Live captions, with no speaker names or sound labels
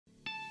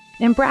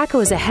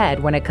Embraco is ahead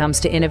when it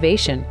comes to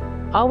innovation,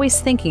 always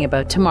thinking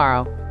about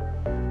tomorrow.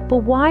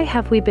 But why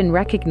have we been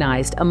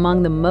recognized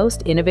among the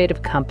most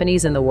innovative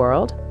companies in the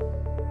world?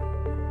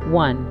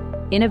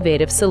 1.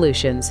 Innovative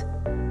solutions.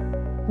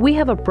 We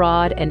have a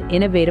broad and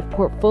innovative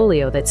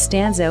portfolio that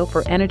stands out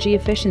for energy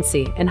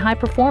efficiency and high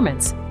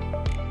performance.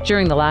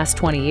 During the last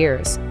 20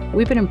 years,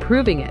 we've been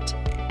improving it,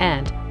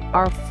 and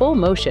our full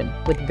motion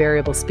with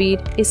variable speed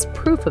is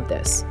proof of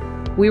this.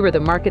 We were the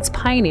market's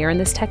pioneer in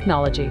this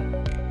technology.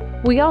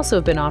 We also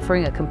have been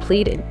offering a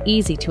complete and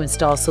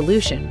easy-to-install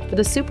solution for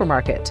the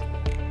supermarket.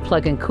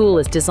 Plug and Cool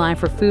is designed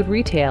for food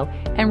retail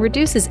and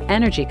reduces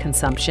energy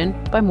consumption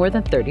by more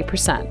than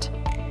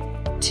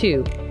 30%.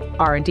 2.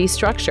 R&D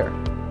structure.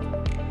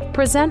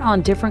 Present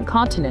on different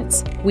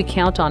continents, we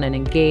count on an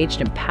engaged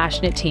and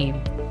passionate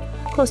team.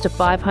 Close to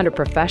 500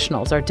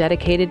 professionals are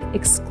dedicated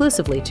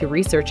exclusively to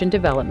research and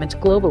development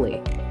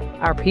globally.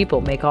 Our people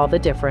make all the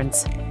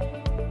difference.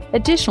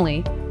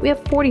 Additionally, we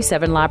have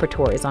 47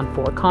 laboratories on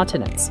 4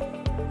 continents.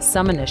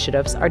 Some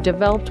initiatives are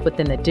developed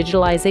within the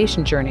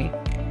digitalization journey.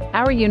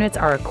 Our units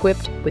are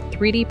equipped with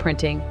 3D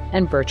printing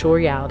and virtual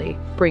reality,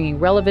 bringing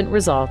relevant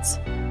results.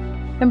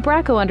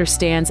 Embraco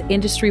understands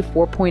Industry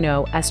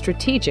 4.0 as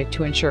strategic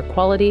to ensure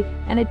quality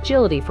and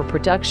agility for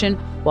production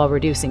while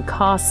reducing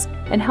costs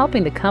and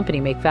helping the company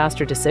make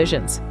faster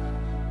decisions.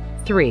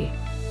 3.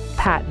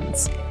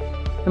 Patents.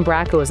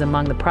 Embraco is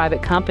among the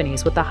private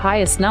companies with the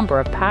highest number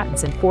of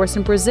patents in force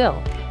in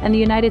Brazil and the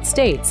United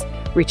States,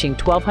 reaching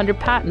 1,200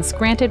 patents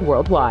granted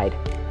worldwide.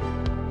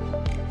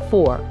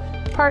 4.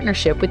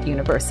 Partnership with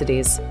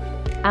universities.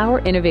 Our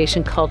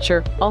innovation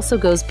culture also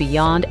goes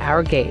beyond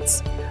our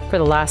gates. For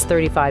the last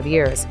 35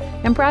 years,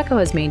 Embraco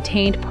has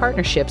maintained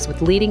partnerships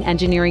with leading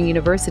engineering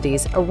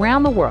universities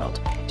around the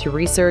world to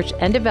research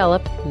and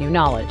develop new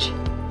knowledge.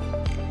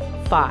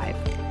 5.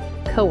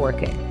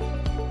 Co-working.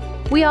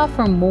 We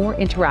offer more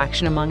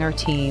interaction among our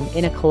team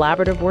in a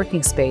collaborative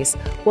working space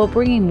while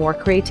bringing more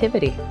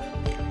creativity.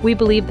 We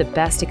believe the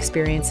best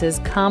experiences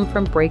come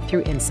from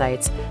breakthrough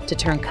insights to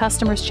turn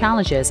customers'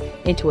 challenges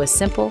into a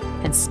simple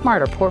and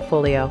smarter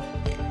portfolio.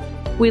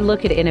 We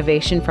look at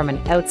innovation from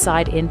an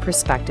outside-in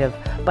perspective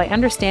by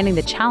understanding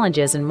the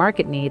challenges and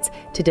market needs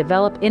to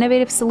develop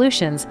innovative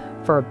solutions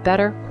for a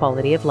better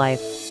quality of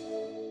life.